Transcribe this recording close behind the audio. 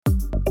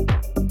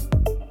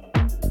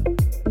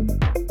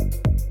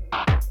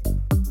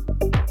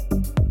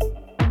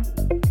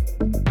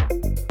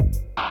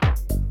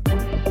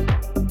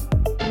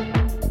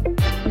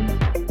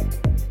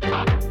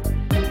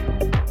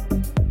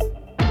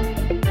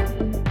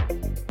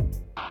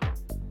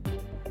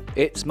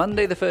It's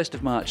Monday the 1st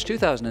of March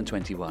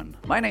 2021.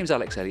 My name's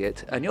Alex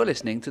Elliott and you're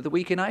listening to The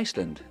Week in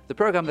Iceland, the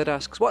programme that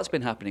asks what's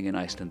been happening in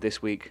Iceland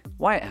this week,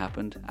 why it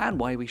happened and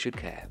why we should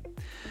care.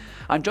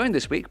 I'm joined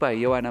this week by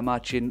Joanna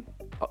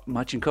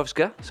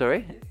Marcinkowska,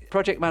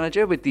 Project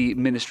Manager with the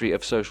Ministry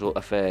of Social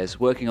Affairs,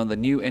 working on the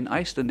New in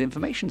Iceland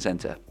Information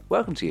Centre.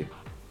 Welcome to you.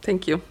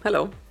 Thank you.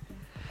 Hello.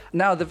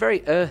 Now, the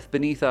very earth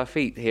beneath our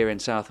feet here in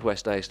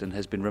southwest Iceland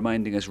has been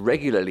reminding us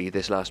regularly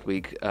this last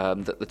week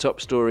that the top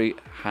story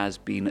has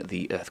been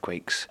the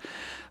earthquakes.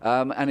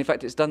 And in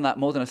fact, it's done that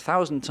more than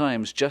 1,000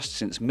 times just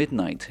since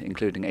midnight,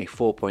 including a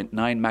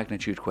 4.9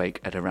 magnitude quake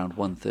at around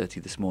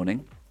 1:30 this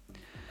morning.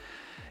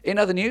 In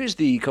other news,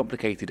 the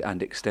complicated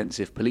and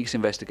extensive police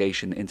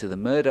investigation into the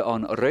murder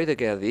on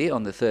Rauðagerði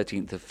on the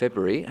 13th of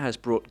February has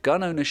brought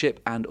gun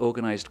ownership and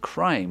organised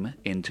crime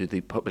into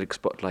the public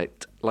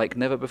spotlight like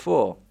never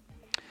before.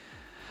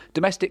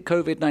 Domestic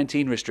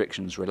COVID-19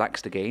 restrictions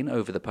relaxed again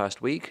over the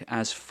past week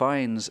as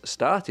fines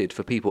started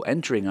for people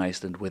entering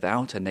Iceland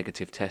without a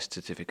negative test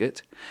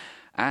certificate.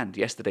 And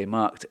yesterday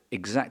marked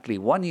exactly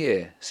 1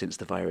 year since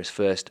the virus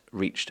first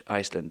reached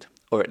Iceland,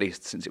 or at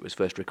least since it was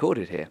first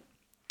recorded here.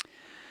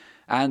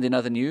 And in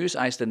other news,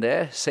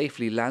 Icelandair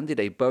safely landed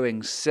a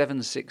Boeing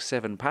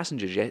 767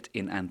 passenger jet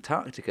in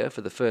Antarctica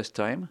for the first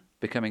time,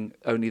 becoming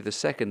only the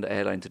second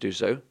airline to do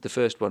so, the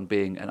first one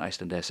being an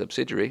Icelandair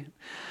subsidiary.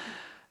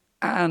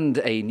 And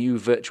a new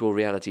virtual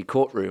reality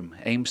courtroom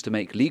aims to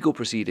make legal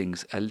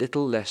proceedings a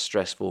little less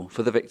stressful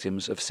for the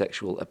victims of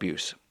sexual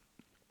abuse.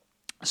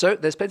 So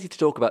there's plenty to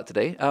talk about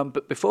today,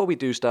 but before we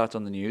do start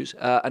on the news,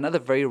 another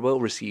very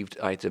well-received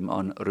item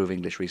on RÚV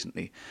English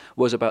recently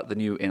was about the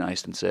New in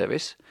Iceland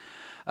service.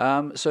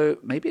 So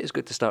maybe it's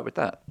good to start with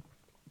that.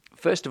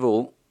 First of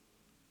all,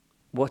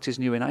 what is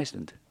New in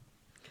Iceland?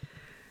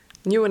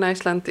 New in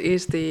Iceland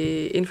is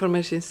the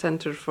information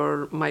center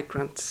for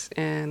migrants,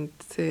 and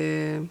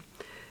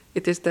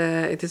it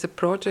is a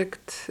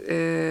project,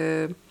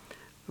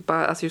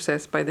 as you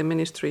said, by the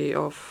Ministry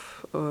of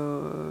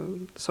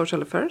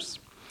Social Affairs,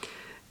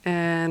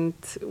 and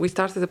we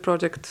started the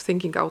project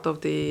thinking out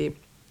of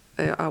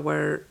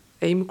our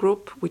aim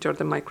group, which are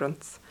the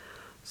migrants.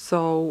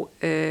 So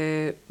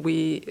I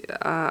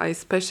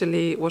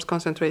especially was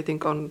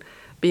concentrating on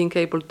being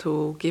able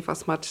to give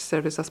as much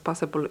service as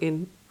possible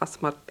in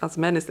as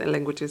many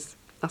languages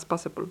as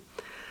possible.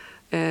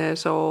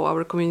 So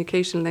our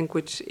communication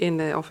language in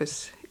the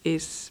office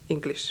is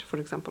English, for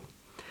example.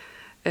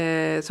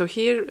 So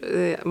here,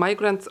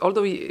 migrants,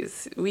 although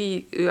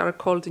we are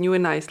called New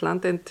in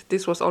Iceland, and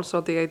this was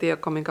also the idea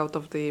coming out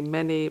of the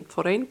many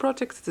foreign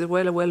projects, it's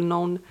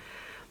well-known,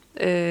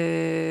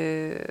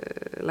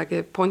 like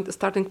a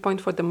starting point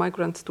for the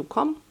migrants to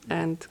come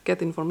and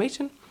get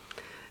information.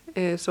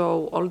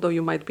 So although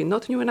you might be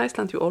not new in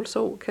Iceland, you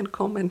also can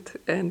come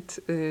and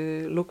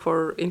look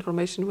for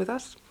information with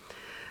us.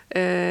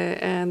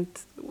 And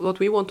what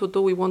we want to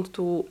do, we want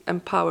to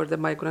empower the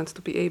migrants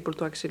to be able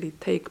to actually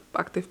take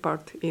active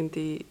part in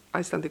the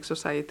Icelandic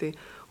society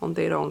on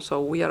their own.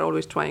 So we are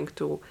always trying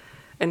to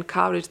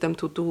encourage them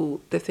to do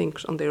the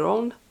things on their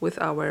own with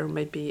our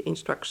maybe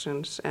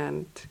instructions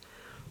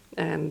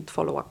and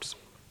follow-ups.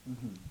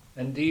 Mm-hmm.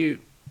 And do you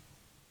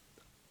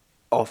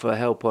offer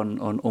help on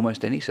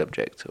almost any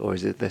subject, or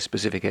is it the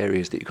specific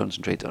areas that you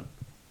concentrate on?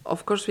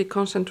 Of course, we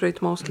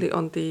concentrate mostly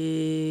on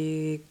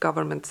the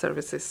government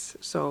services.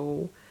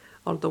 So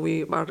although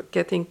we are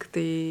getting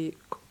the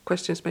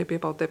questions maybe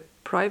about the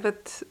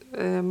private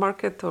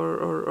market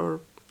or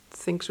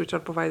things which are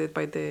provided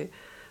by the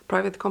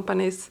private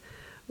companies,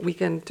 we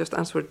can just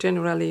answer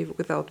generally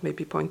without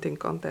maybe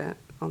pointing on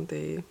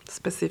the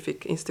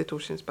specific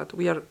institutions. But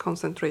we are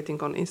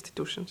concentrating on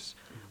institutions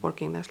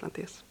working in Iceland,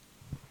 yes.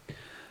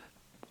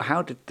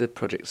 How did the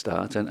project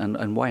start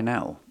and why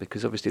now?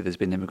 Because obviously there's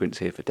been immigrants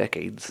here for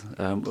decades.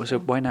 So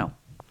why now?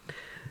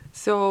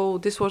 So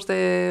this was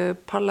the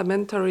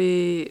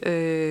parliamentary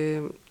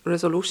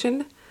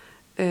resolution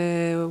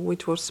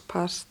which was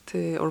passed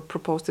or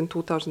proposed in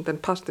 2000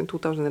 and passed in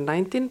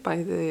 2019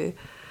 by the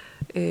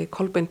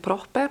Kolbeinn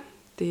Proppe,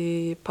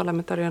 the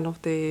parliamentarian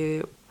of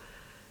the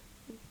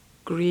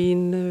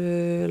Green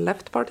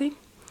Left Party.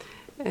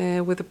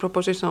 With the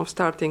proposition of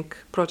starting a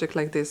project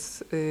like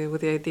this with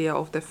the idea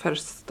of the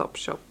first stop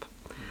shop.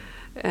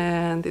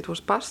 And it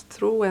was passed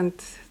through, and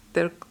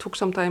there took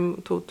some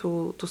time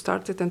to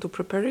start it and to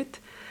prepare it.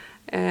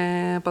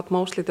 But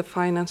mostly the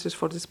finances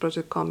for this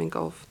project coming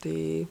of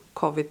the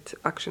COVID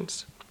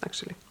actions,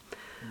 actually.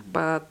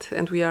 Mm-hmm.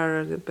 And we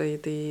are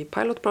the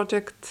pilot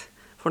project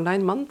for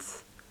 9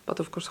 months, but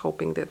of course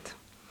hoping that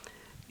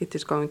it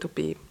is going to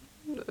be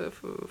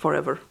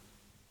forever.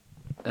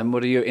 And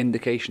what are your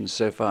indications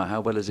so far?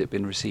 How well has it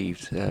been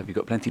received? Have you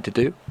got plenty to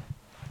do?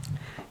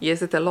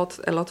 Yes, it's a lot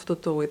to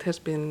do. It has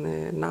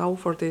been now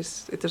for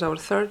this. It is our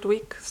third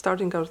week,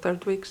 starting our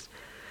third weeks.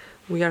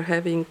 We are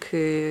having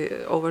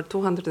over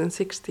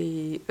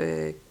 260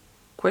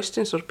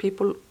 questions or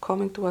people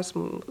coming to us.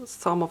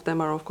 Some of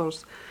them are, of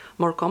course,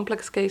 more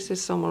complex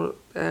cases. Some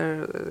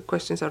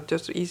questions are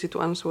just easy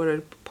to answer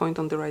or point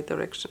on the right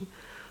direction.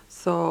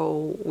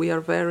 So we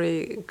are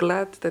very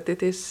glad that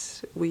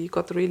we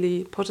got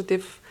really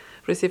positive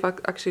receive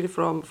actually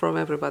from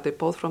everybody,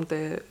 both from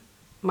the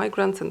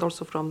migrants and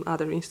also from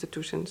other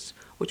institutions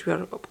which we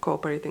are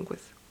cooperating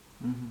with.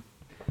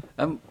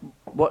 Mm-hmm.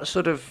 What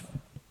sort of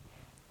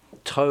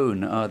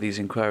tone are these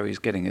inquiries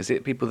getting? Is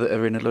it people that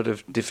are in a lot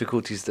of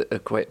difficulties that are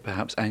quite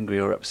perhaps angry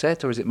or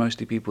upset, or is it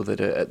mostly people that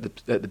are at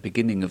the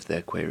beginning of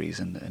their queries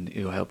and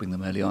you're helping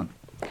them early on?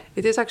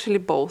 It is actually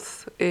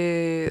both.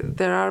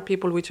 There are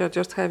people which are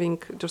just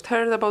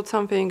heard about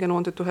something and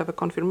wanted to have a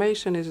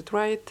confirmation, is it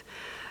right?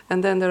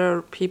 And then there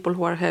are people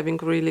who are having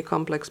really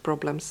complex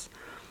problems.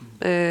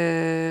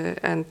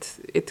 And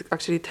it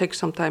actually takes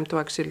some time to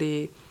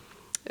actually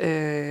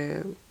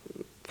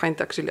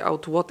find actually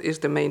out what is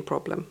the main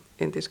problem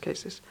in these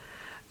cases.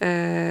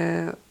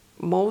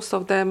 Most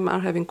of them are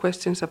having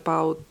questions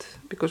about,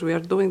 because we are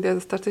doing the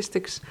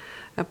statistics,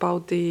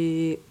 about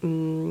the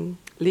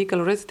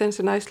legal residence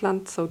in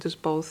Iceland. So it is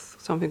both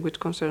something which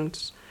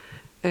concerns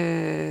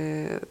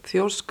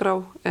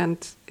Þjóðskrá and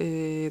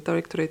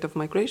Directorate of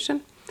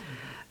Migration.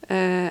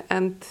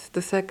 And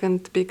the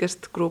second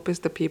biggest group is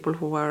the people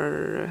who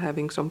are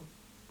having some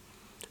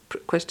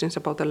questions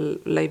about the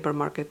labor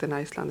market in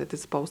Iceland. It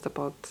is both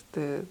about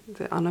the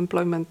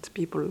unemployment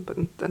people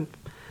and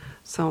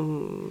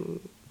some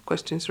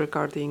questions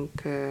regarding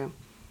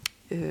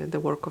the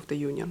work of the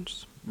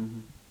unions. Mm-hmm.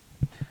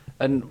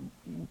 And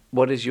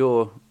what is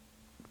your,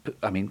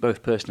 I mean,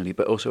 both personally,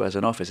 but also as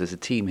an office, as a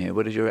team here,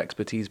 what is your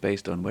expertise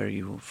based on? Where are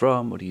you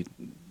from? What do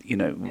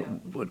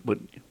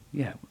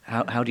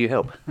how do you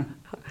help?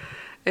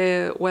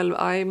 Well,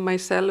 I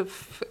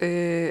myself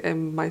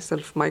am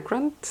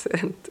migrant,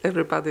 and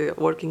everybody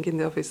working in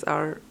the office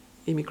are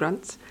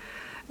immigrants.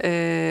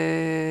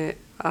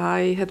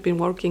 I had been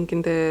working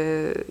in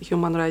the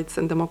Human Rights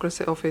and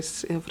Democracy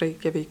Office in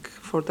Reykjavik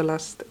for the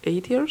last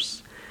 8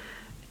 years,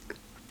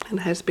 and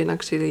has been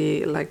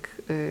actually like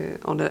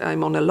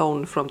I'm on a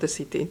loan from the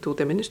city to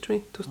the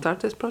ministry to start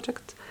this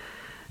project.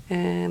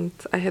 And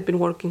I had been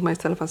working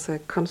myself as a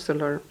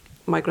counselor,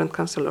 migrant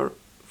counselor,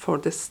 for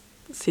this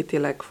city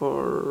like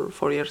for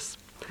 4 years.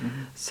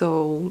 Mm-hmm.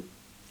 So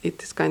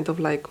it is kind of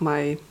like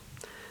my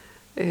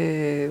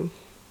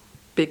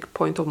big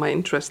point of my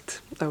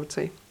interest, I would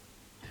say.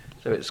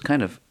 So it's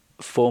kind of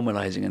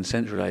formalizing and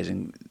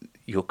centralizing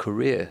your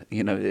career.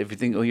 You know,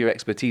 everything, all your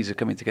expertise are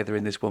coming together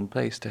in this one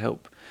place to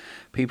help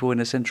people in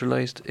a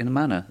centralized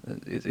manner.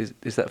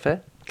 Is that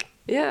fair?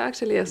 Yeah,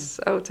 actually, yes,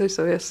 I would say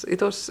so. Yes,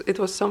 it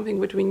was something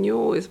which we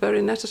knew is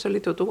very necessary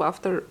to do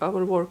after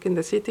our work in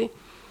the city,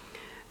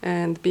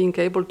 and being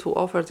able to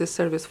offer this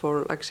service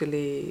for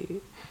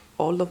actually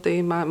all of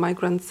the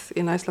migrants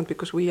in Iceland,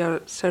 because we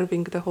are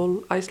serving the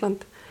whole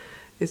Iceland.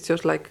 It's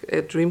just like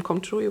a dream come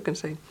true, you can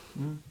say.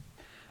 Mm.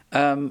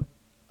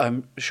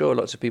 I'm sure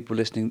lots of people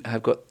listening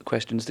have got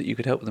questions that you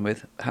could help them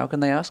with. How can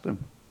they ask them?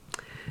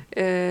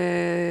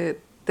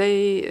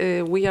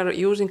 We are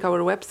using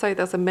our website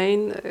as a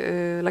main,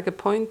 like a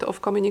point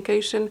of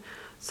communication.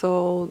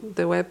 So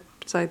the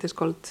website is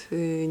called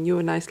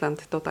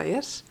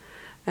newiniceland.is,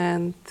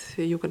 and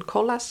you can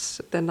call us.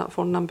 The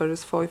phone number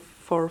is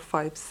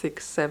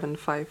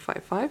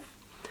 545675555,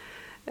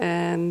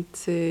 and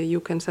you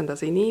can send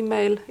us an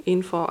email,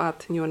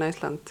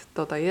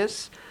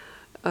 info@newiniceland.is,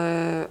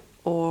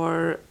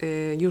 or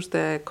use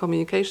the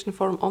communication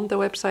form on the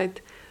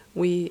website.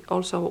 We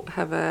also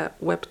have a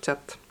web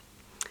chat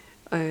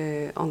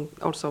on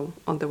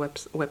the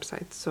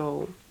website.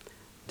 So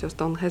just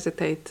don't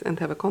hesitate and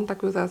have a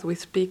contact with us. We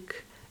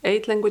speak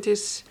 8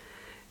 languages: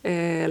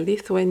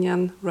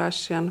 Lithuanian,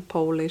 Russian,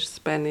 Polish,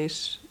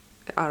 Spanish,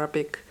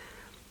 Arabic,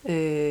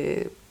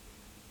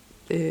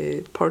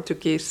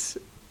 Portuguese.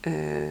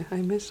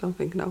 I missed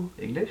something now.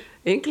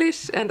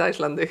 English and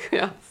Icelandic.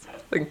 Yeah,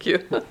 thank you.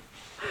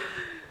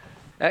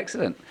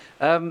 Excellent.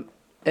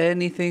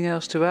 Anything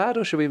else to add,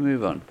 or should we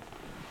move on?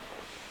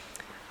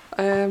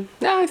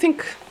 I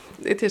think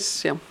it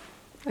is. Yeah,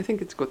 I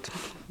think it's good.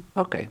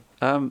 Okay.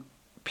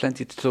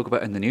 Plenty to talk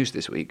about in the news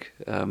this week.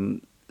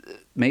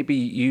 Maybe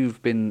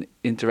you've been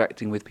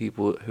interacting with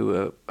people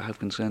who have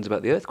concerns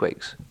about the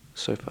earthquakes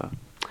so far.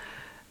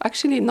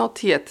 Actually,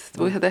 not yet.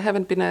 There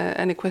haven't been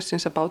any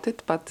questions about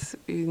it, but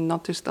we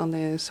noticed on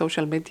the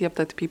social media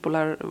that people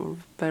are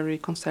very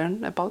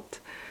concerned about.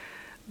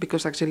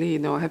 Because actually,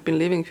 I have been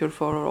living here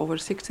for over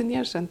 16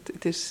 years, and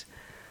it is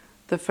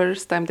the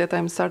first time that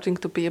I'm starting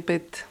to be a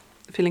bit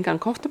feeling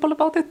uncomfortable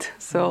about it.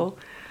 So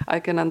I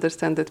can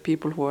understand that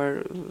people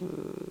who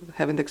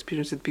haven't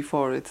experienced it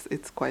before,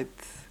 it's quite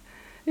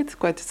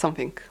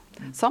something.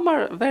 Some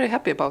are very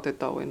happy about it,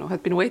 though.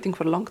 Had been waiting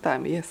for a long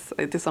time. Yes,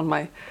 it is on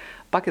my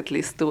bucket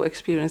list to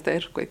experience the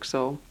earthquake.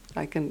 So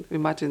I can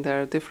imagine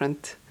there are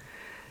different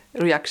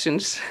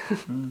reactions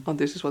on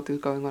this is what is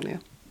going on here.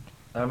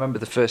 I remember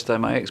the first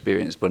time I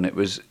experienced one, it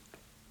was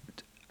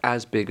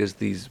as big as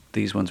these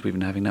ones we've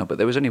been having now, but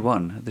there was only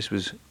one. This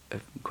was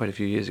quite a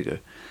few years ago,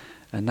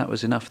 and that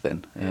was enough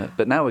then.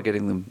 But now we're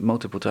getting them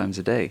multiple times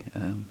a day.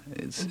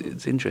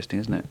 It's interesting,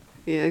 isn't it?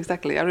 Yeah,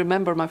 exactly. I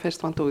remember my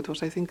first one too. It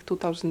was, I think,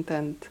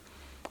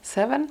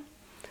 2007,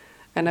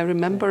 And I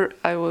remember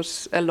I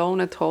was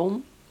alone at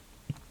home,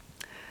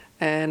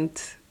 and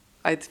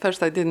at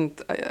first I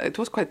didn't. It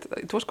was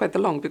quite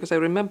long because I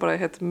remember I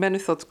had many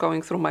thoughts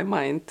going through my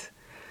mind.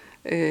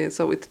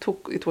 So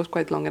it was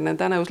quite long, and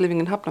then I was living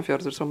in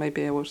Hafnarfjörður, so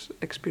maybe I was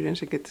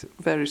experiencing it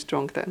very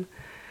strong then.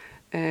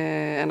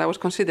 And I was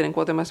considering,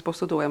 what am I supposed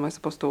to do? Am I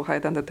supposed to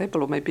hide under the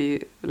table or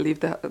maybe leave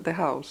the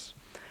house?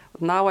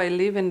 Now I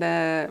live in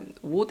a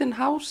wooden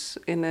house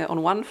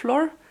on one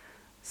floor,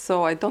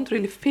 so I don't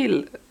really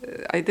feel.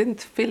 I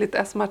didn't feel it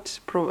as much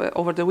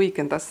over the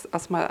weekend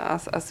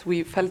as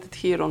we felt it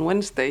here on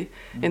Wednesday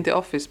in the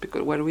office,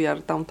 because where we are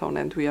downtown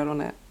and we are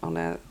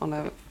on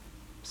a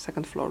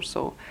second floor.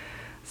 So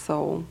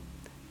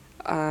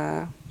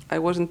I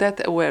wasn't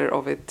that aware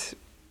of it.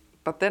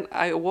 But then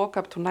I woke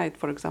up tonight,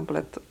 for example,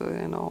 at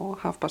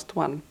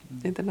 1:30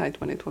 in the night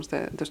when it was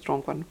the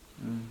strong one.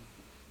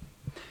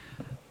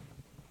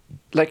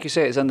 Like you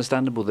say, it's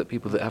understandable that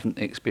people that haven't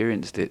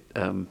experienced it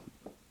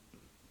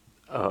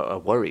are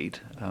worried.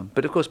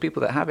 But of course,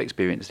 people that have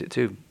experienced it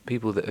too,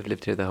 people that have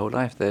lived here their whole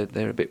life,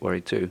 they're a bit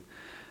worried too.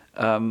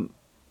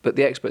 But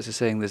the experts are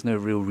saying there's no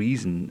real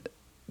reason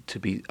to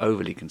be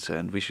overly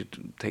concerned. We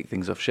should take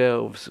things off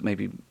shelves,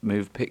 maybe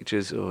move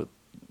pictures, or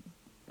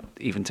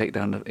even take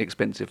down an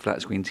expensive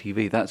flat screen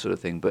TV, that sort of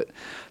thing. But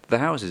the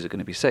houses are going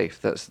to be safe.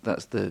 That's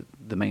the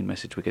main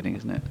message we're getting,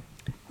 isn't it?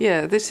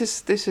 Yeah, this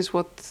is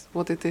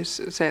what it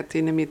is said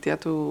in the media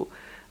too,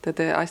 that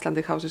the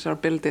Icelandic houses are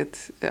built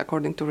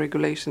according to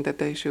regulation, that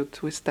they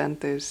should withstand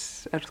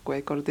this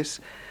earthquake or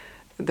this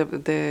at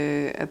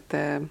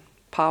the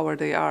power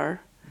they are.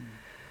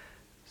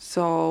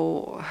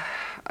 So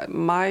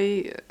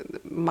my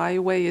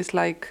way is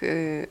like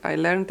I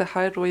learned the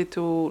hard way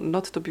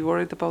not to be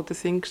worried about the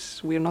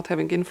things we are not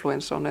having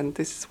influence on, and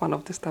this is one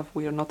of the stuff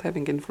we are not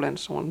having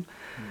influence on.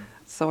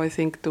 So I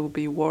think to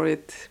be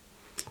worried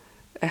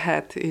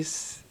ahead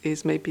is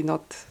maybe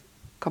not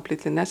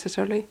completely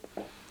necessary,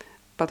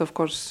 but of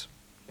course,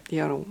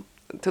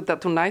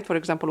 tonight, for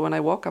example, when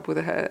I woke up with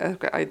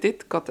I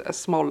did got a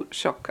small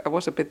shock. I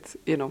was a bit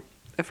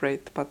afraid,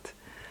 but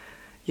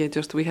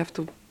just we have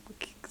to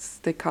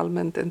stay calm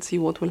and see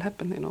what will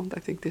happen. I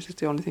think this is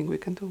the only thing we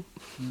can do.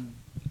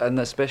 And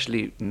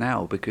especially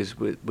now, because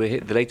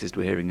the latest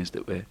we're hearing is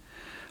that we're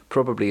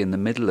probably in the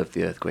middle of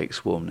the earthquake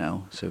swarm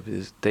now. So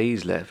there's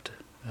days left,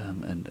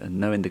 and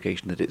no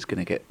indication that it's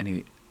going to get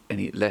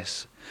any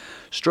less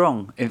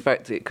strong. In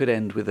fact, it could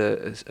end with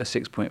a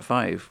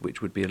 6.5,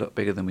 which would be a lot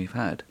bigger than we've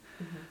had.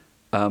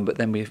 But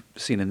then we've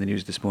seen in the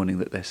news this morning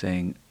that they're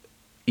saying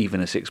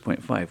even a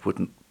 6.5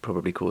 wouldn't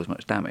probably cause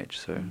much damage.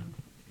 So.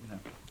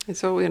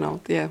 So,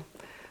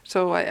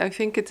 So I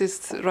think it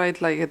is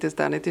right like it is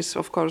done. It is,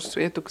 of course,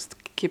 we have to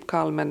keep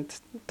calm and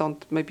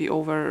don't maybe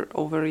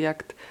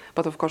overreact.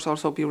 But, of course,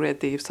 also be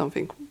ready if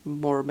something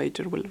more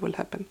major will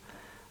happen.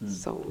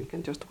 So we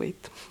can just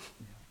wait.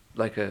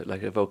 Like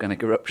a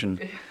volcanic eruption,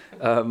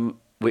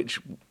 which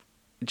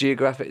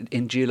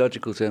in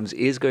geological terms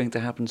is going to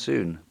happen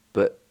soon.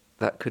 But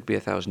that could be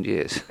 1,000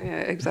 years. Yeah,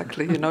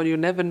 exactly. You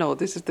never know.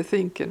 This is the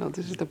thing,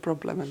 this is the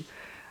problem. And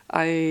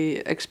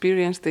I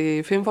experienced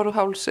the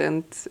Fimmvörðuháls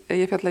and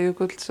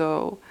Eyjafjallajökull,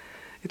 so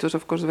it was,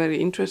 of course, a very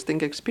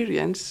interesting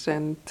experience.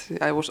 And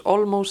I was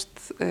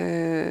almost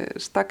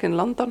stuck in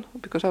London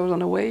because I was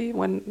on a way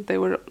when they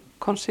were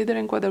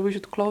considering whether we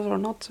should close or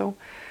not.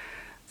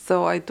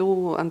 So I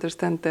do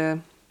understand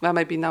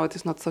maybe now it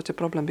is not such a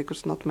problem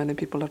because not many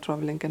people are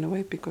traveling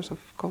anyway because of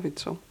COVID.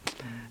 So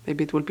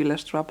maybe it will be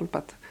less trouble.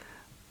 But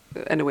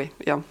anyway,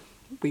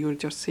 we will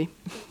just see.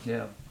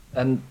 Yeah,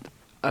 and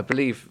I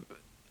believe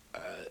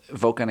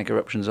volcanic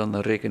eruptions on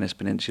the Reykjanes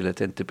Peninsula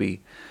tend to be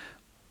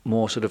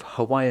more sort of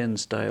Hawaiian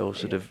style,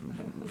 sort of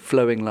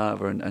flowing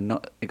lava and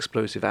not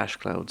explosive ash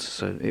clouds.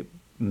 So it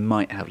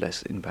might have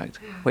less impact.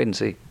 Wait and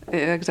see.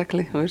 Yeah,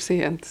 exactly, we'll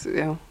see. And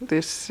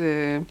this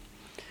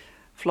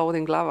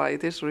floating lava,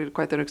 it is really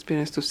quite an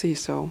experience to see.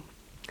 So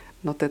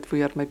not that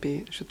we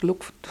should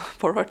look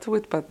forward to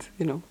it, but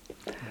Yeah.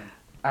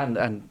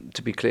 And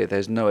to be clear,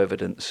 there's no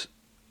evidence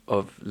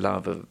of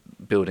lava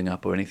building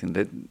up or anything.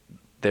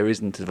 There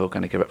isn't a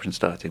volcanic eruption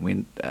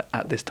starting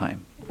at this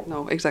time.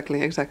 No,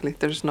 exactly.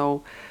 There's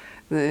no.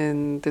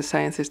 The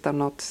scientists are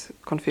not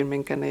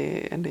confirming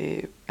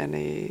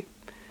any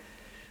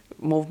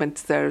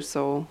movements there.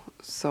 So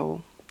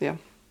yeah.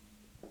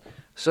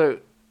 So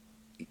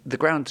the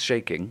ground's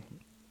shaking.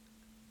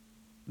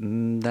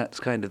 That's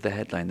kind of the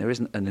headline. There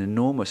isn't an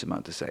enormous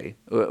amount to say.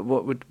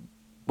 What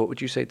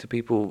would you say to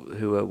people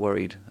who are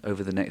worried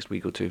over the next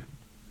week or two?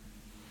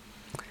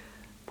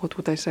 What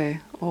would I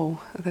say?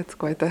 Oh, that's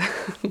quite a...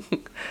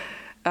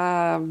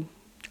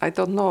 I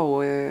don't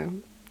know.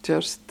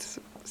 Just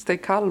stay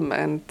calm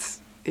and,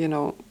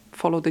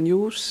 follow the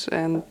news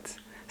and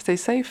stay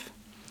safe.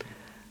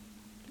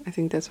 I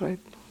think that's right.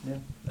 Yeah.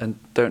 And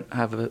don't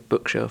have a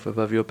bookshelf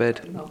above your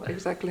bed. No,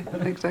 exactly.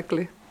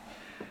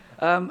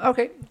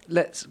 Okay,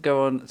 let's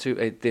go on to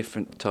a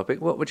different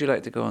topic. What would you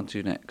like to go on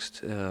to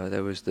next?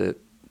 There was the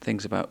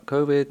things about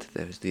COVID.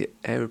 There was the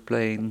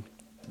airplane.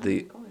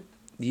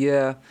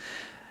 Yeah.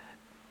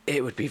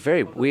 It would be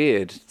very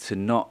weird to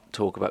not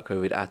talk about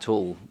COVID at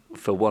all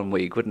for 1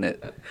 week, wouldn't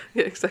it?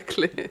 Yeah,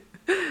 exactly.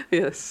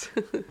 Yes.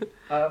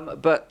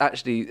 But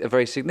actually, a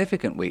very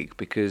significant week,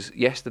 because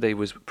yesterday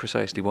was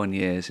precisely 1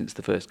 year since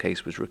the first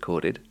case was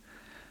recorded.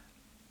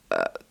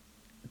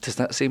 Does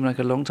that seem like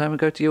a long time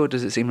ago to you, or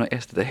does it seem like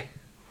yesterday?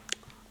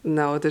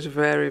 No, it is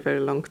very, very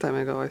long time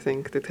ago. I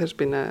think it has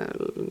been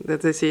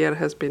that this year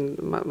has been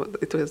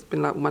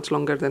much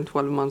longer than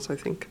 12 months. I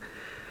think.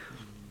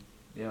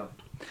 Yeah.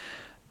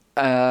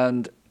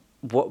 And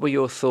what were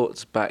your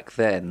thoughts back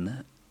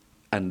then,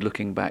 and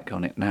looking back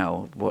on it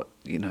now?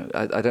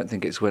 I don't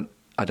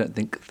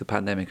think the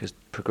pandemic has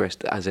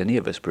progressed as any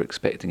of us were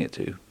expecting it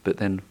to. But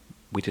then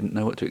we didn't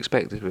know what to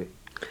expect, did we?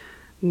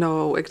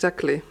 No,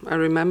 exactly. I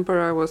remember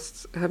I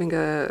was having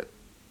a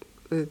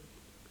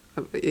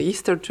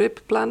Easter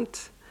trip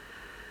planned,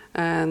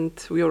 and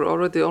we were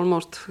already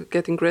almost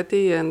getting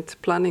ready and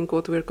planning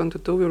what we were going to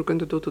do. We were going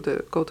to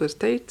go to the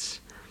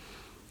States,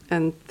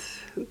 and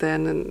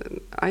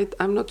then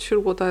I'm not sure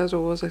what I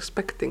was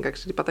expecting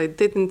actually, but I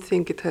didn't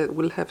think it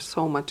will have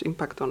so much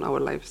impact on our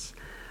lives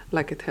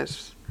like it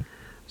has.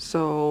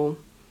 So,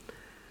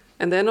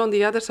 and then on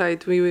the other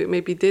side, we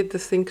maybe did the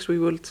things we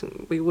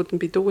wouldn't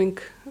be doing,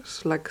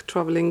 like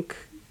traveling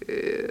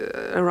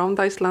around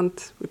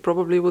Iceland. We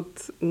probably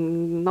would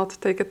not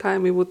take a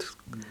time. We would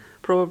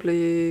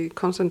probably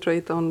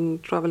concentrate on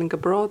traveling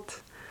abroad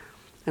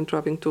and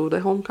traveling to the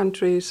home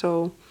country.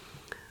 So,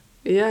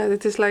 yeah,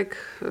 it is like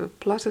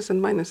pluses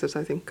and minuses,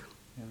 I think.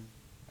 Yeah.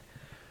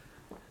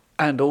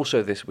 And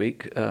also this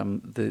week,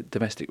 the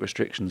domestic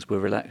restrictions were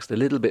relaxed a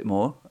little bit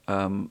more.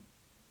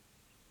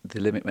 The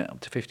limit went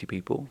up to 50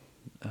 people.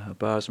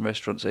 Bars and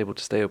restaurants able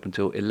to stay open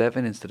until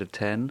 11 instead of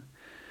 10.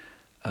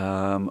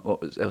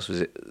 What else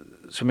was it?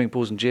 Swimming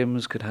pools and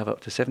gyms could have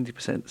up to 70%,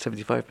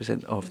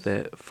 75% of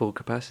their full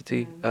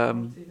capacity.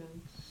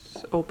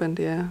 Opened,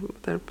 yeah.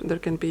 There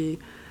can be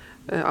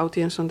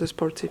audience on the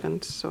sports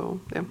events, so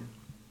yeah.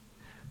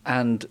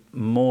 And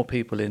more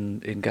people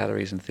in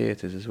galleries and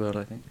theatres as well,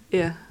 I think.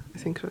 Yeah, I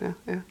think so,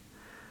 yeah.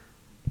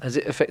 Has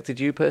it affected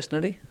you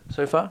personally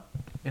so far,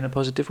 in a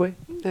positive way?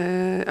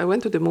 I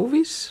went to the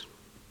movies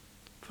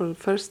for the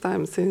first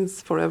time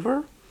since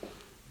forever.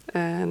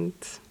 And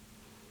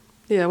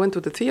yeah, I went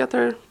to the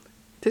theater.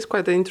 It is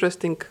quite an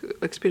interesting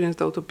experience,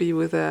 though, to be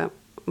with a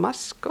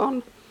mask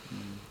on.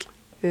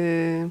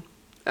 I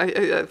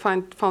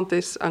found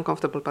this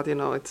uncomfortable, but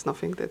it's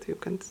nothing that you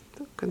can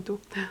do.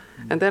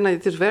 And then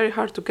it is very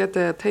hard to get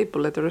a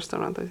table at the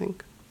restaurant, I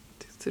think.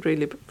 It's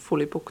really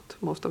fully booked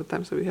most of the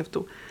time, so we have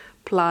to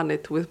plan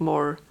it with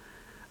more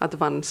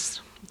advance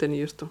than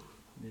you used to.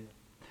 Yeah.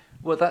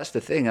 Well, that's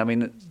the thing. I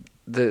mean,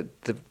 the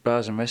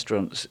bars and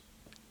restaurants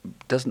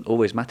doesn't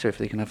always matter if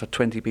they can have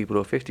 20 people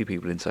or 50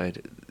 people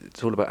inside.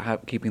 It's all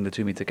about keeping the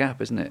 2 meter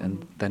gap, isn't it?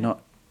 And they're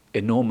not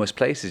enormous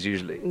places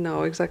usually.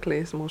 No,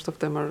 exactly. So most of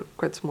them are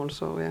quite small,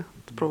 so yeah,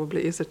 it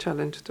probably is a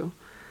challenge too.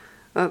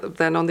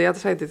 Then on the other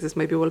side, it is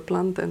maybe well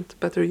planned and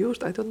better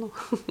used. I don't know.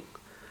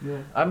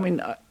 Yeah. I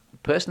mean,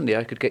 personally,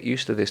 I could get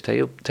used to this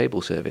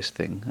table service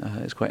thing.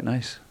 It's quite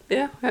nice.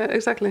 Yeah,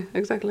 exactly.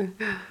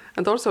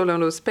 And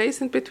also,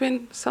 space in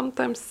between.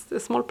 Sometimes the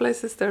small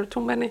places, there are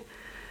too many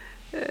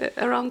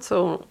around,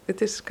 so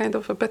it is kind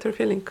of a better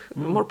feeling.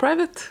 More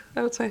private,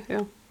 I would say,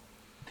 yeah.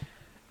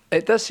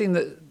 It does seem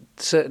that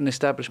certain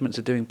establishments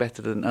are doing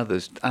better than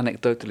others.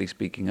 Anecdotally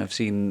speaking, I've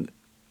seen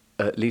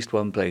at least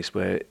one place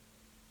where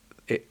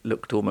it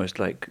looked almost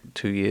like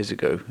 2 years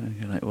ago. And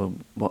you're like, well,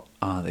 what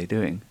are they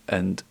doing?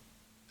 And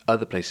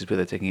other places where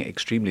they're taking it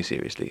extremely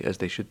seriously, as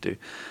they should do.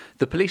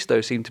 The police,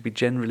 though, seem to be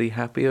generally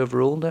happy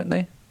overall, don't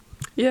they?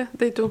 Yeah,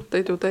 they do.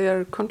 They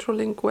are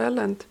controlling well,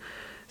 and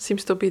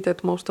seems to be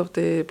that most of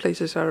the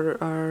places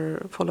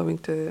are following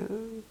the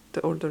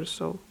orders.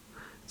 So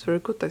it's very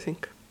good, I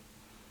think.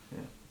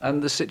 Yeah.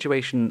 And the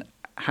situation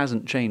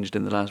hasn't changed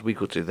in the last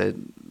week or two.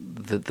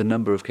 The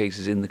number of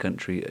cases in the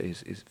country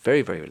is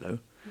very, very low.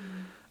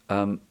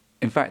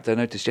 In fact, I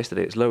noticed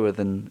yesterday it's lower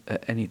than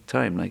at any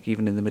time. Like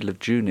even in the middle of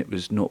June, it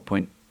was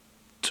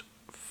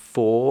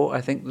 0.4,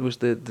 I think, was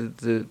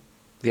the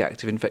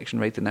active infection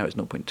rate, and now it's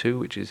 0.2,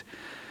 which is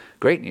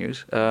great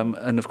news.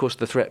 And of course,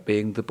 the threat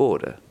being the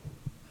border,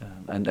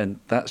 and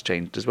that's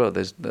changed as well.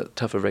 There's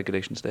tougher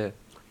regulations there.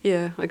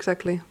 Yeah,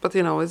 exactly. But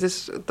it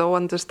is though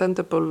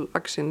understandable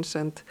actions,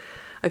 and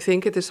I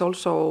think it is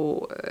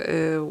also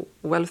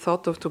well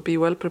thought of to be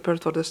well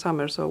prepared for the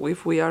summer. So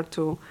if we are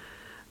to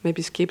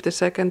maybe skip the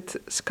second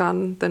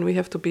scan, then we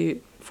have to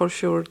be for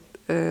sure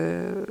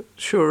that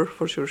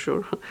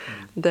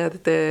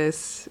the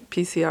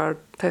PCR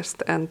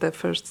test and the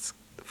first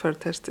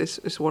test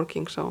is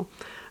working. So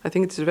I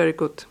think it's very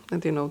good,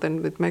 and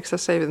then it makes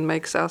us safe. It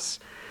makes us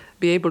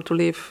be able to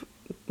live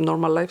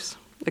normal lives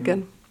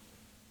again.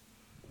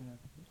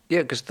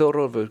 Yeah, because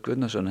Þórólfur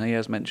Guðnason, he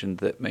has mentioned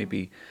that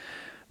maybe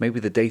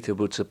the data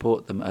would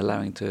support them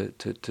allowing to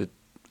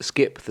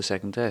skip the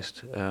second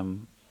test.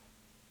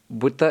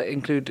 Would that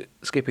include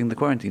skipping the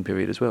quarantine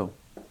period as well?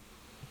 I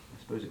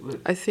suppose it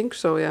would. I think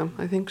so, yeah.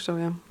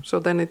 So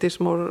then it is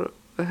more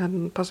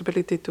a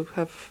possibility to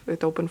have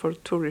it open for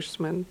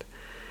tourism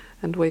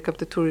and wake up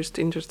the tourist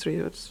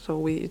industry. So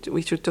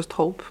we should just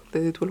hope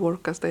that it will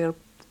work as they are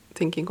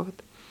thinking of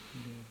it.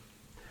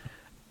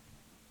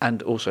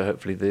 And also,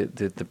 hopefully,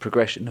 the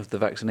progression of the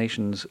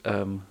vaccinations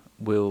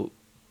will,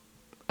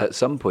 at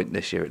some point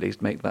this year at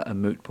least, make that a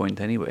moot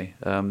point anyway.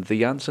 The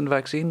Janssen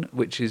vaccine,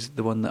 which is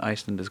the one that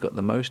Iceland has got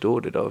the most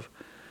ordered of,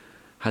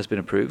 has been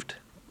approved,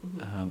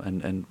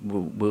 and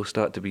will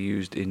start to be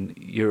used in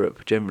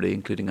Europe generally,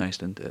 including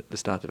Iceland, at the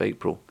start of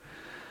April.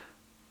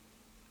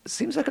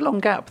 Seems like a long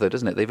gap, though,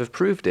 doesn't it? They've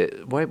approved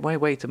it. Why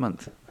wait a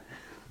month?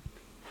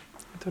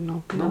 I don't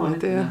know. No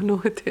idea.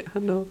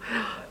 No.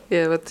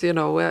 Yeah, but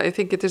I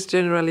think it is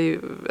generally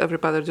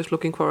everybody just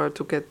looking forward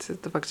to get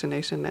the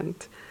vaccination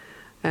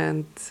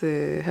and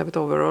have it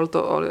over.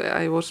 Although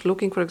I was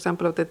looking, for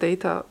example, at the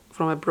data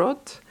from abroad,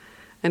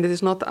 and it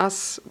is not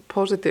as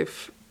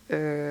positive.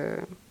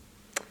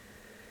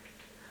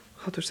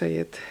 How to say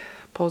it?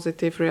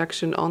 Positive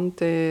reaction on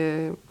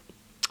the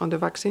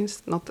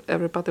vaccines. Not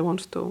everybody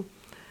wants to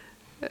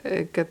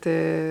get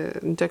the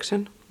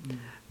injection,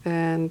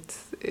 and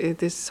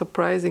it is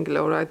surprisingly,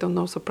 or I don't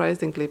know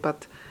surprisingly,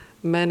 but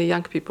many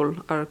young people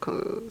are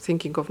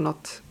thinking of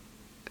not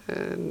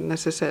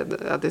necessarily.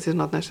 This is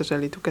not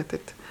necessarily to get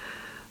it.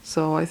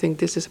 So I think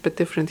this is a bit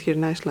different here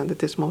in Iceland.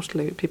 It is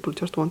mostly people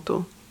just want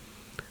to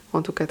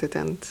get it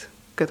and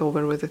get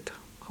over with it,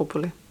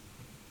 hopefully.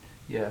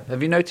 Yeah.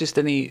 Have you noticed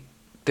any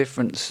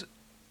difference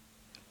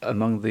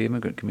among the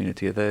immigrant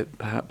community? Are there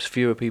perhaps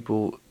fewer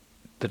people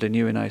that are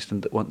new in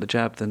Iceland that want the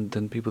jab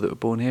than people that were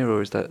born here,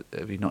 or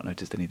have you not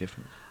noticed any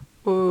difference?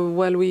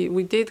 Well,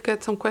 we did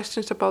get some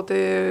questions about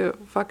the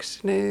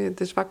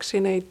this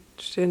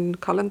vaccination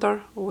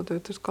calendar, or what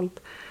it is called.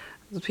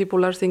 The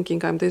people are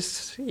thinking, I'm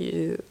this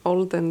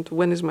old and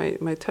when is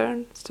my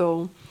turn?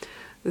 So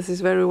this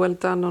is very well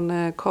done on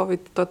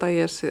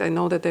covid.is. I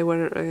know that they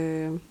were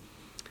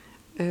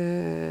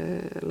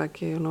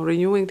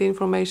renewing the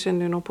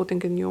information,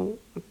 putting a new,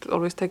 it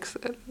always takes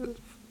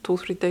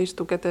 2-3 days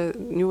to get the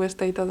newest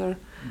data there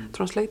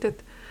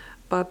translated.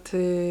 But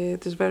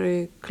it is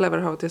very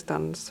clever how it is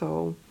done.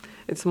 So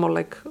it's more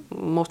like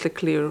mostly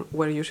clear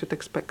where you should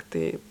expect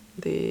the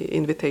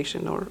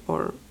invitation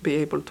or be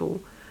able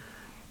to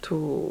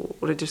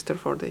register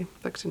for the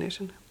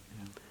vaccination.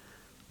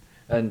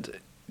 Yeah. And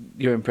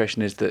your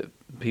impression is that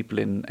people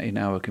in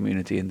our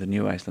community, in the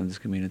New Icelanders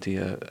community,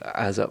 are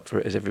as up for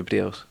it as everybody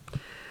else?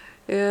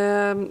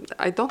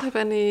 I don't have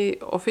any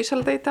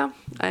official data.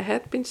 I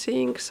had been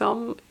seeing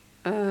some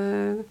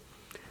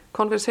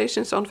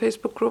conversations on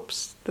Facebook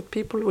groups that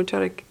people which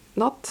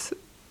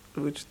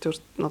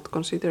just not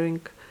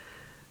considering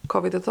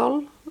COVID at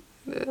all,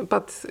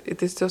 but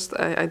it is just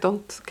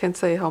can't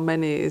say how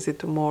many is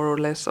it more or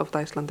less of the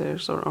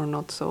Icelanders or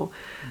not. So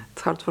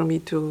it's hard for me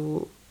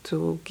to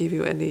give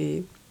you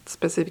any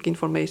specific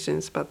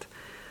informations. But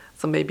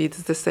so maybe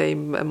it's the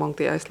same among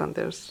the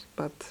Icelanders.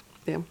 But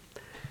yeah.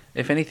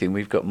 If anything,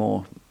 we've got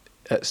more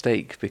at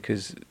stake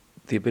because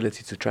the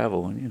ability to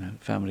travel and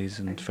families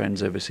and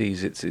friends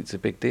overseas, it's a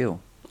big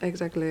deal.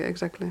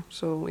 Exactly.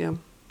 So yeah,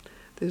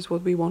 this is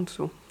what we want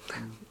to.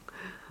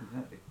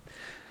 Exactly.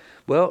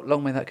 Well,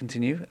 long may that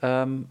continue,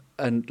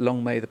 and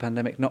long may the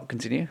pandemic not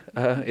continue.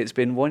 It's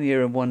been 1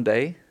 year and 1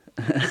 day,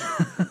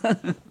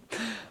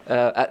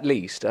 at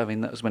least. I mean,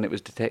 that was when it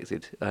was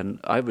detected, and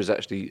I was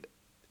actually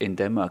in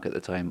Denmark at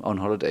the time on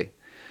holiday.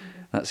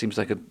 Okay. That seems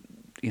like a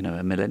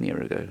millennia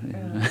ago.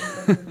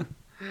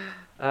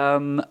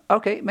 Yeah.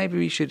 Okay, maybe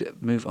we should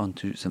move on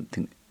to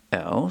something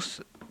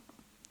else.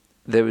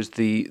 There was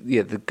the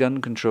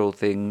gun control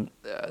thing,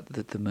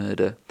 the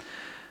murder,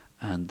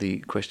 and the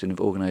question of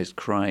organised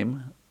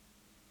crime,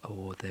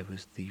 or there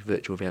was the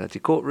virtual reality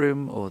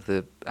courtroom, or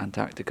the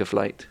Antarctica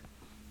flight.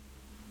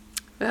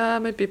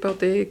 Maybe about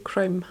the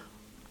crime.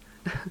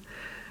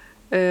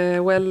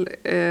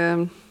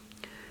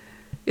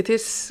 It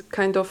is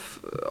kind of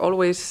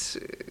always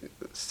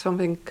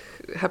something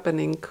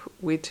happening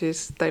which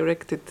is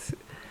directed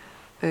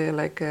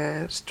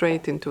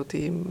straight into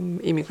the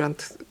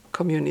immigrant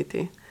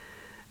community,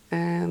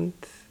 and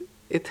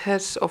it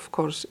has of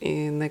course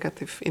a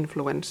negative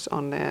influence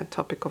on the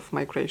topic of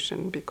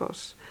migration,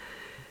 because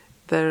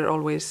there are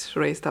always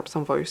raised up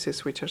some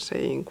voices which are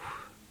saying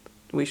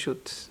we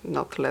should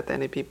not let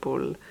any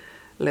people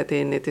let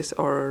in, it is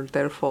all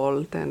their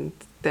fault, and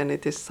then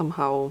it is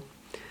somehow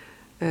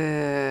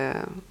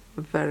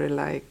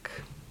very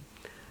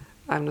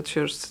I'm not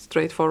sure,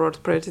 straightforward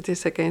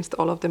prejudice against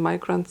all of the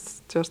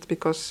migrants just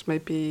because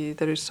maybe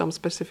there is some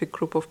specific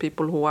group of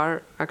people who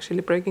are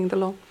actually breaking the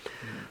law.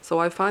 So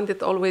I find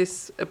it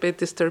always a bit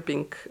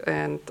disturbing,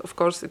 and of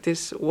course it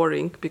is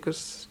worrying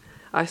because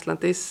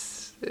Iceland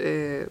is,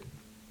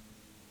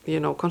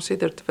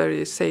 considered a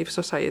very safe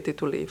society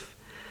to live.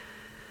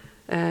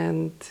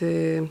 And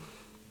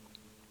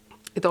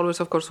it always,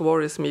 of course,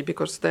 worries me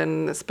because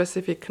then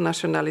specific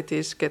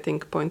nationalities getting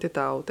pointed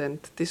out, and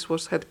this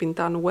had been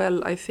done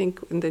well, I think,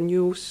 in the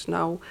news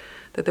now,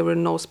 that there were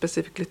no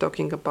specifically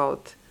talking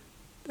about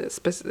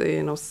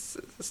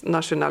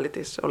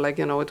nationalities, or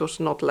it was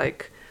not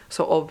like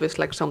so obvious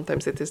like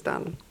sometimes it is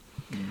done.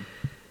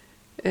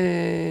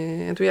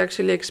 And we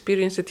actually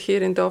experienced it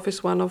here in the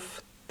office. One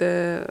of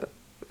the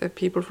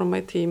people from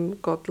my team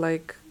got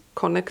like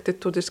connected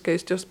to this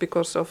case just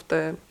because of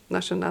the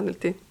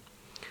nationality.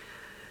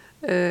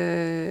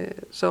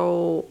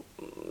 So,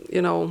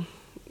 you know,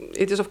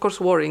 it is of course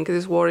worrying. It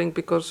is worrying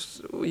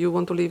because you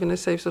want to live in a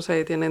safe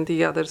society, and then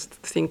the others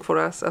think for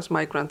us as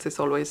migrants is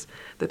always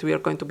that we are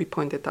going to be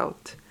pointed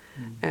out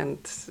and,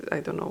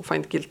 I don't know,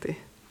 find guilty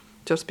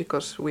just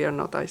because we are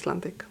not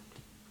Icelandic.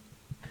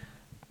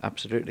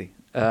 Absolutely.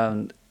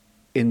 And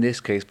in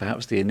this case,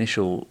 perhaps the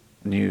initial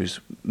news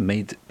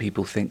made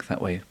people think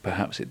that way.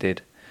 Perhaps it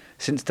did.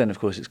 Since then, of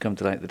course, it's come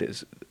to light that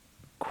it's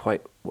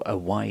quite a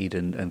wide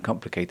and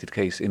complicated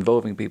case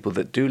involving people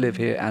that do live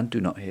here and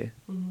do not here,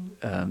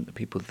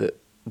 people that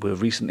were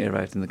recently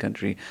arrived in the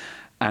country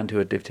and who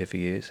had lived here for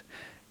years,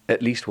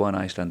 at least one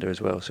Icelander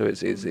as well. So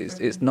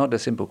it's not a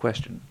simple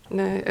question.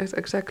 No,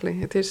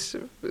 exactly.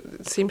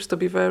 It seems to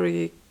be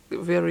very,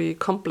 very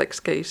complex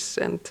case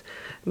and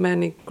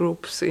many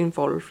groups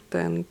involved.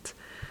 And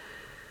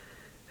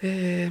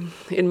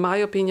in my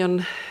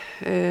opinion,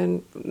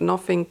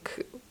 nothing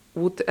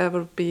would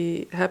ever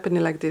be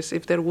happening like this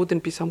if there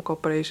wouldn't be some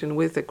cooperation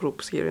with the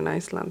groups here in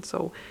Iceland.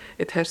 So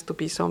it has to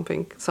be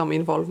something, some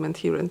involvement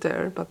here and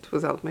there, but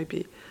without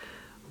maybe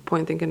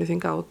pointing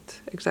anything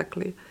out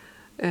exactly.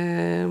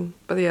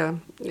 But yeah,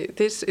 it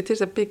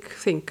is a big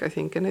thing, I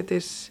think, and it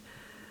is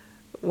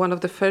one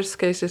of the first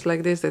cases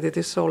like this that it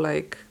is so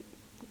like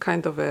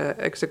kind of a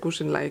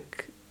execution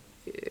like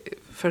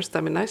first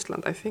time in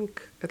Iceland, I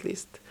think, at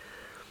least.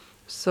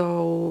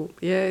 So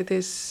yeah, it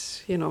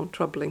is, you know,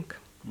 troubling.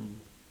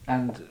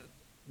 And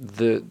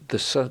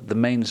the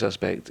main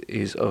suspect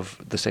is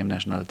of the same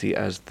nationality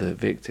as the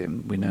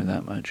victim. We know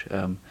that much.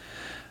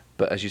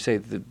 But as you say,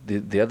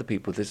 the other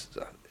people, there's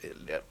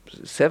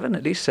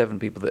at least seven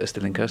people that are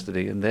still in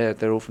custody, and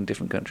they're all from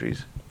different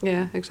countries.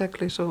 Yeah,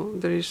 exactly. So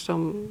there is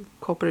some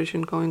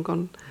cooperation going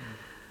on,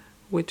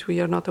 which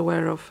we are not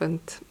aware of.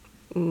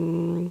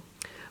 And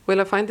well,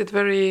 I find it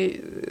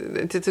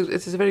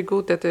it is very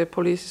good that the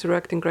police is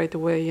reacting right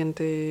away, and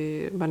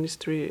the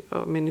Ministry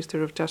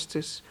of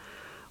Justice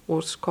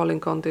was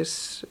calling on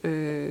this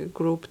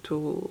group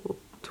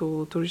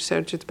to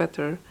research it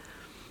better.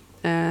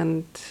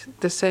 And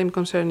the same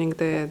concerning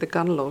the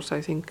gun laws.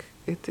 I think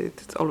it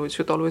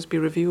should always be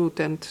reviewed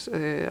and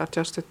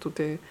adjusted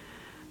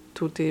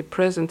to the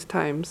present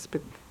times.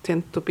 But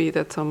tend to be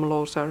that some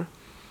laws are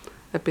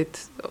a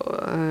bit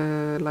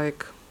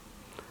like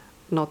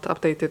not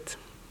updated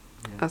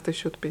as they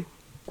should be.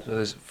 So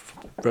there's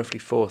roughly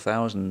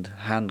 4,000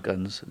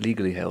 handguns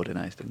legally held in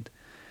Iceland.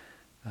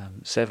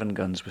 7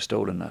 guns were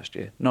stolen last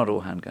year, not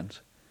all handguns.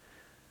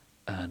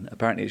 And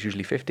apparently it's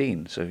usually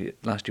 15, so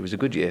last year was a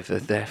good year for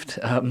theft.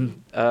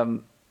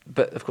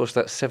 But of course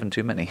that's 7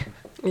 too many.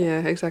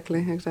 Yeah,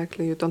 exactly.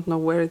 You don't know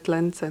where it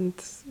lands and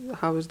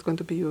how it's going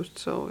to be used.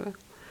 So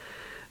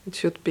it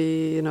should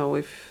be, you know,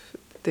 if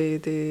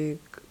the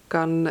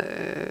gun,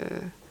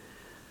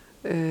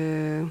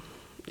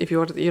 if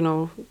you are, you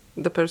know,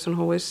 the person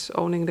who is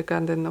owning the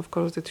gun, then of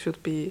course it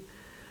should be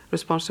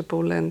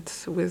responsible and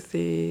with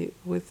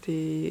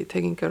the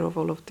taking care of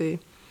all of the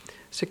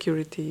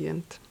security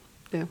and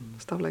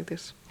stuff like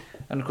this.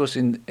 And of course,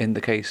 in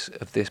the case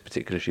of this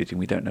particular shooting,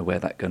 we don't know where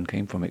that gun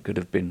came from. It could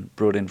have been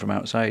brought in from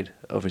outside.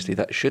 Obviously,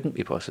 that shouldn't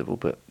be possible,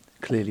 but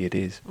clearly it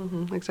is.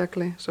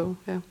 Exactly. So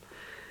yeah,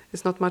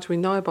 it's not much we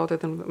know about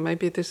it, and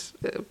maybe it is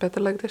better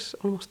like this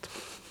almost.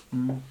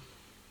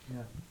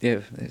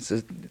 Yeah,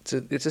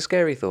 it's a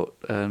scary thought,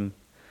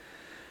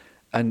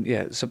 and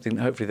yeah, something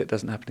hopefully that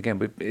doesn't happen again.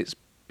 But it's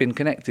been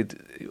connected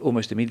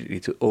almost immediately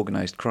to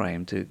organised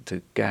crime,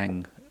 to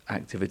gang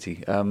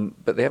activity,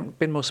 but they haven't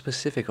been more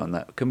specific on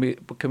that. Can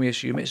we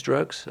assume it's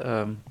drugs?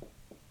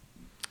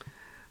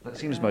 That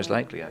seems most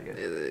likely, I guess.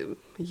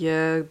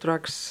 Yeah,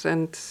 drugs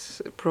and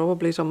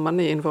probably some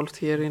money involved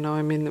here. You know,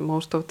 I mean,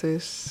 most of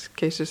these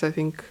cases, I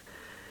think,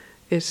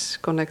 is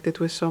connected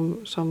with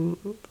some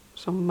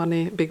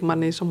money, big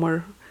money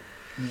somewhere.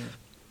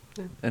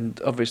 Yeah.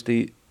 And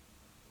obviously,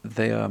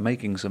 they are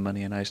making some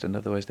money in Iceland,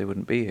 otherwise they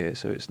wouldn't be here.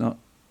 So it's not,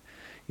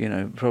 you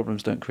know,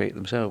 problems don't create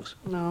themselves.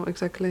 No,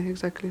 exactly.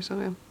 So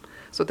yeah,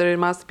 so there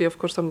must be, of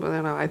course, some.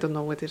 I don't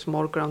know, it is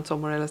more ground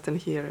somewhere else than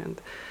here,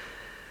 and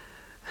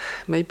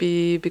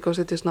maybe because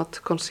it is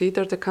not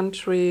considered a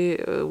country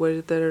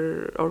where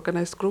their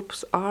organized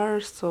groups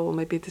are, so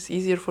maybe it is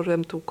easier for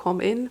them to come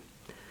in,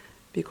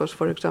 because,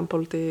 for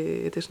example,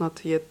 it is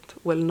not yet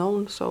well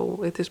known,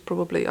 so it is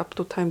probably up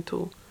to time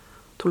to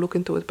look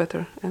into it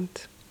better and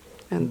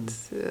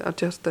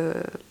adjust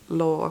the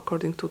law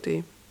according to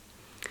the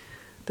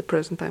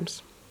present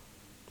times.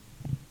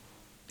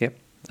 Yep,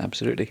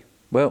 absolutely.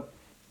 Well,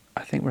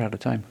 I think we're out of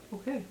time.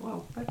 Okay,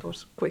 wow, that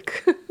was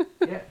quick.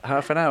 Yeah,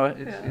 half an hour.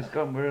 It's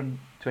gone. We're on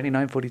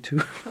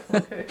 29:42.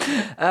 Okay.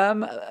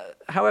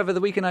 However,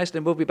 The Week in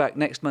Iceland will be back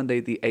next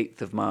Monday, the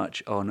 8th of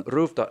March, on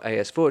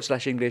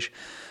ruv.is/English,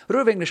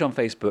 Ruv English on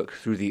Facebook,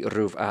 through the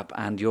Ruv app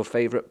and your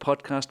favourite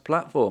podcast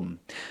platform.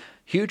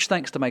 Huge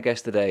thanks to my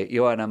guest today,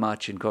 Joanna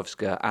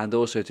Marcinkowska, and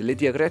also to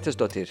Lydía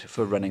Grétarsdóttir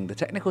for running the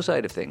technical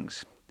side of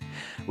things.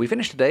 We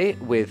finish today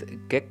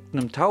with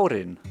Gegnum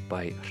Tárin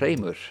by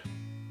Hreimur.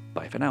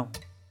 Bye for now.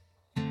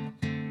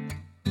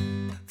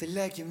 Við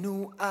leggjum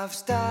nú af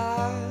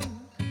stað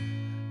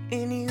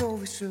inn í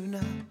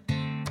óvissuna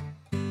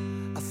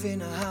að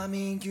finna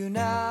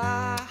hamingjuna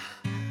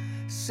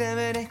sem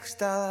einhvers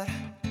staðar.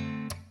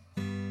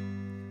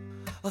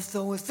 Og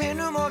þó við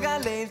finnum okkar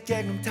leið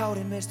gegnum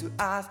tárin veistu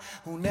að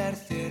hún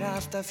þér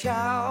alltaf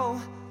hjá.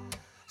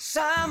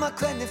 Sama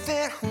hvernig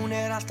fer, hún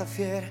alltaf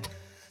hér.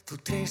 Þú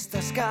treysta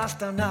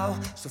skalt að ná,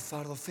 svo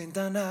farð og find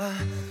hana.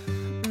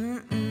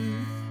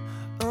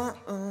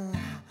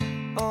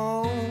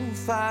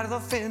 Farð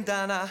og find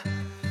hana.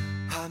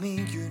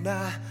 Hamingjuna,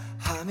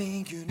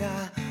 hamingjuna.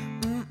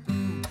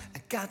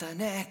 En gat hann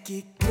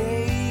ekki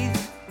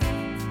greið,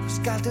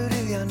 skaltu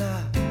ryðja hana.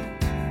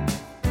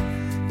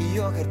 Í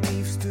okkar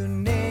dýpstu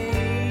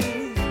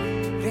neyð,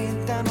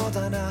 reynda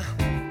nota hana.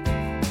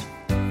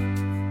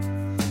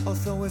 Og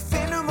þó við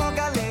finnum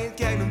okkar leið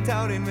gegnum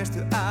tárin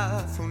veistu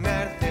að hún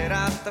þér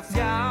alltaf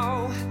hjá.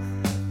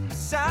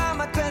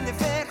 Sama hvernig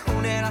fer,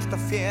 hún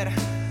alltaf hér.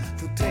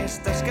 Þú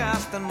treysta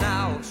skalt að ná,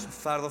 svo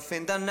farð og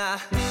find hana.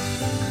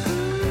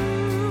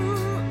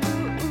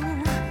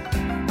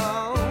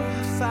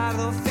 Farð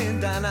og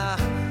find hana.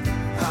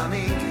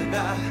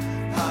 Hamingjuna,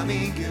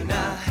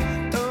 hamingjuna.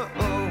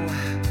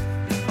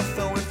 Og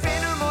þó við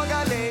finnum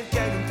okkar leið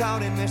gegnum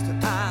tárin veistu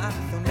að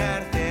hún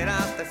þér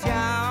alltaf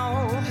hjá.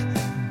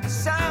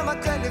 Sama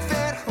hvernig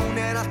fer, hún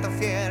alltaf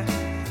hér.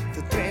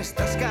 Þú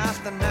treysta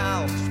skalt að ná,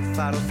 svo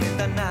farð og find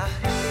hana.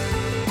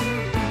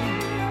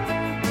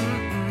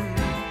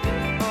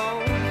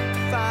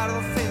 Farð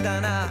og find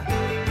hana.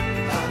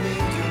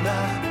 Hamingjuna,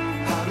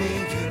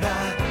 hamingjuna.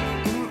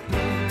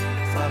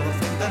 Farð og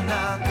find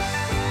hana.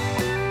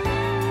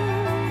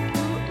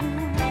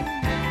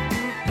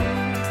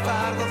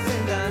 Farð og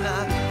find hana.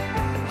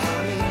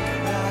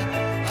 Hamingjuna,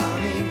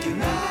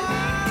 hamingjuna.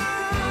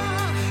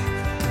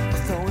 Og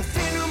þó við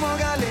finnum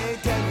okkar leið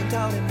gegnum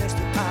tárin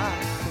veistu að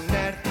hún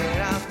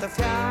þér alltaf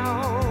hjá.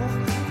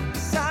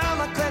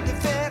 Sama hvernig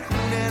fer,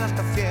 hún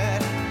alltaf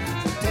hér.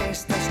 Þú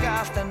treysta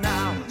skalt að ná,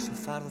 svo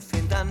farð og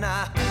find hana.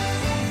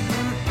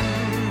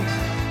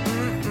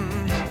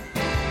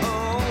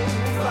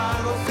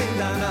 Farð og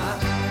find hana.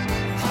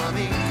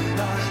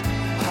 Hamingjuna,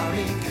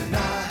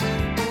 hamingjuna.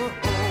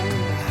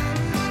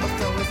 Og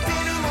þó við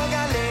finnum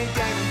okkar leið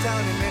gegnum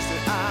tárin veistu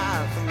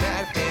að hún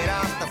þér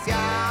alltaf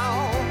hjá.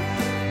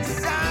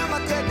 Sama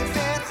hvernig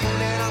fer,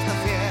 hún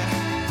alltaf hér.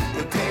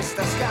 Þú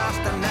treysta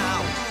skalt að ná,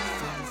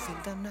 farð og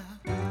find hana.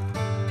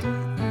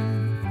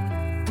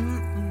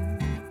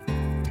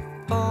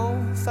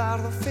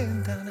 Farð og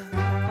find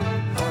hana.